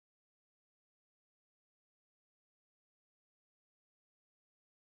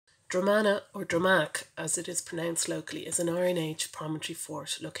Drumanagh, or Drumanagh as it is pronounced locally, is an Iron Age promontory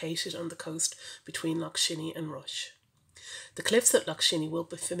fort located on the coast between Loughshinny and Rush. The cliffs at Loughshinny will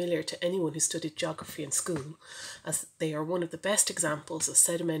be familiar to anyone who studied geography in school, as they are one of the best examples of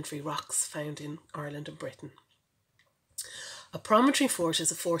sedimentary rocks found in Ireland and Britain. A promontory fort is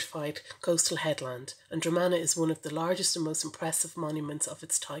a fortified coastal headland, and Drumanagh is one of the largest and most impressive monuments of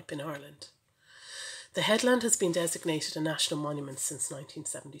its type in Ireland. The headland has been designated a national monument since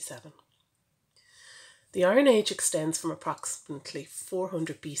 1977. The Iron Age extends from approximately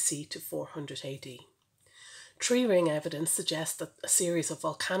 400 BC to 400 AD. Tree ring evidence suggests that a series of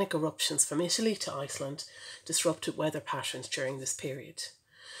volcanic eruptions from Italy to Iceland disrupted weather patterns during this period.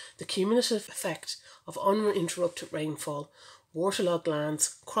 The cumulative effect of uninterrupted rainfall, waterlogged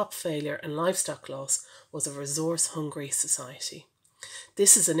lands, crop failure and livestock loss was a resource-hungry society.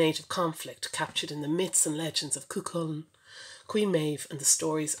 This is an age of conflict captured in the myths and legends of Cuchulainn, Queen Maeve and the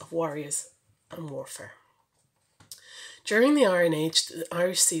stories of warriors and warfare. During the Iron Age, the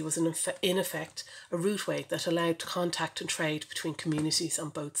Irish Sea was in effect a routeway that allowed contact and trade between communities on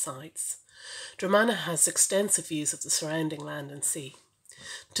both sides. Drumanagh has extensive views of the surrounding land and sea.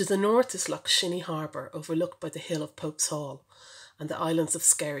 To the north is Loughshinny Harbour, overlooked by the hill of Pope's Hall and the islands of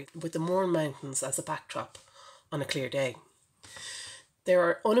Skerry, with the Mourne Mountains as a backdrop on a clear day. There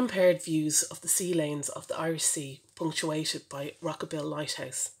are unimpaired views of the sea lanes of the Irish Sea, punctuated by Rockabill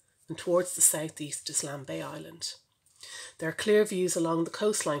Lighthouse, and towards the southeast is Lambay Island. There are clear views along the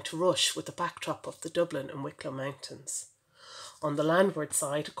coastline to Rush, with the backdrop of the Dublin and Wicklow Mountains. On the landward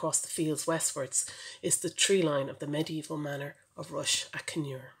side, across the fields westwards, is the tree line of the medieval manor of Rush at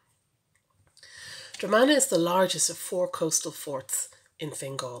Kinure. Drumanagh is the largest of 4 coastal forts in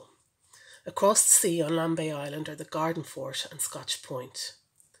Fingal. Across the sea on Lambay Island are the Garden Fort and Scotch Point,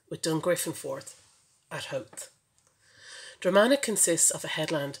 with Dungriffin Fort at Howth. Drumanagh consists of a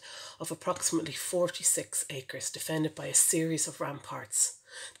headland of approximately 46 acres defended by a series of ramparts,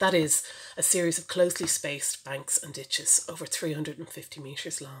 that is, a series of closely spaced banks and ditches over 350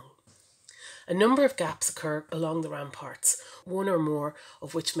 metres long. A number of gaps occur along the ramparts, one or more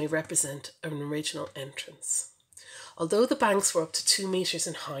of which may represent an original entrance. Although the banks were up to 2 metres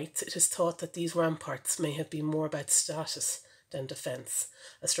in height, it is thought that these ramparts may have been more about status than defence,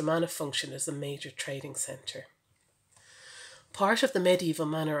 as Drumanagh functioned as a major trading centre. Part of the medieval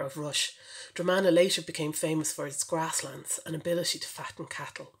manor of Rush, Drumanagh later became famous for its grasslands and ability to fatten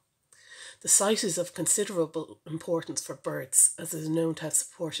cattle. The site is of considerable importance for birds, as it is known to have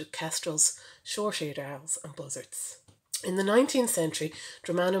supported kestrels, short-eared owls and buzzards. In the 19th century,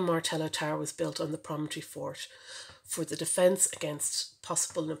 Drumanagh Martello Tower was built on the promontory fort for the defence against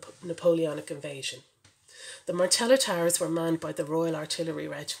possible Napoleonic invasion. The Martello Towers were manned by the Royal Artillery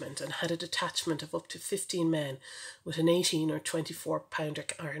Regiment and had a detachment of up to 15 men with an 18 or 24-pounder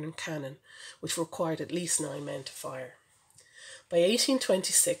iron cannon, which required at least 9 men to fire. By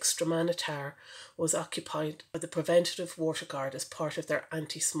 1826, Drumanagh Tower was occupied by the Preventative Water Guard as part of their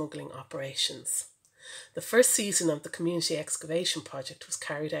anti-smuggling operations. The first season of the community excavation project was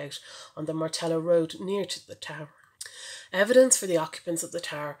carried out on the Martello Road near to the tower. Evidence for the occupants of the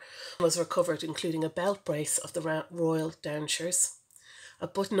tower was recovered, including a belt brace of the Royal Downshires, a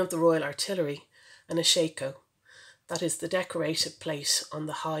button of the Royal Artillery, and a shako, that is the decorated plate on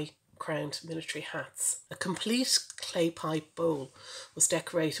the high-crowned military hats. A complete clay pipe bowl was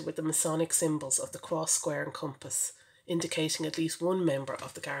decorated with the Masonic symbols of the cross, square and compass, indicating at least one member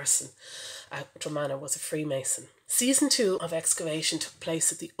of the garrison at Drumanagh was a Freemason. Season 2 of excavation took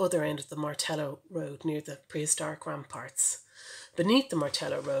place at the other end of the Martello Road near the prehistoric ramparts. Beneath the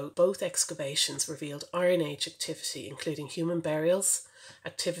Martello Road, both excavations revealed Iron Age activity, including human burials,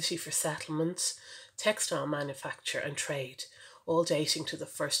 activity for settlement, textile manufacture and trade, all dating to the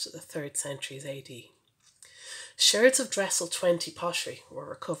 1st to the 3rd centuries AD. Sherds of Dressel 20 pottery were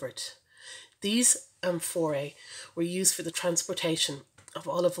recovered. These amphorae were used for the transportation of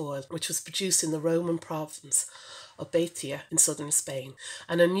olive oil, which was produced in the Roman province of Baetia in southern Spain.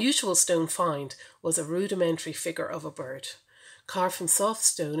 An unusual stone find was a rudimentary figure of a bird. Carved from soft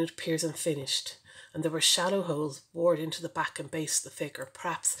stone, it appears unfinished, and there were shallow holes bored into the back and base of the figure,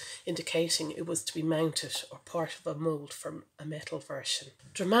 perhaps indicating it was to be mounted or part of a mould for a metal version.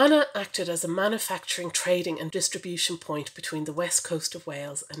 Drumanagh acted as a manufacturing, trading and distribution point between the west coast of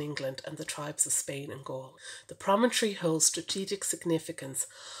Wales and England and the tribes of Spain and Gaul. The promontory holds strategic significance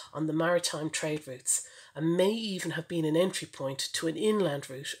on the maritime trade routes and may even have been an entry point to an inland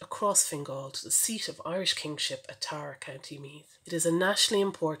route across Fingal to the seat of Irish kingship at Tara, County Meath. It is a nationally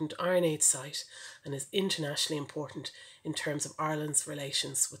important Iron Age site and is internationally important in terms of Ireland's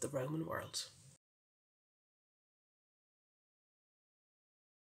relations with the Roman world.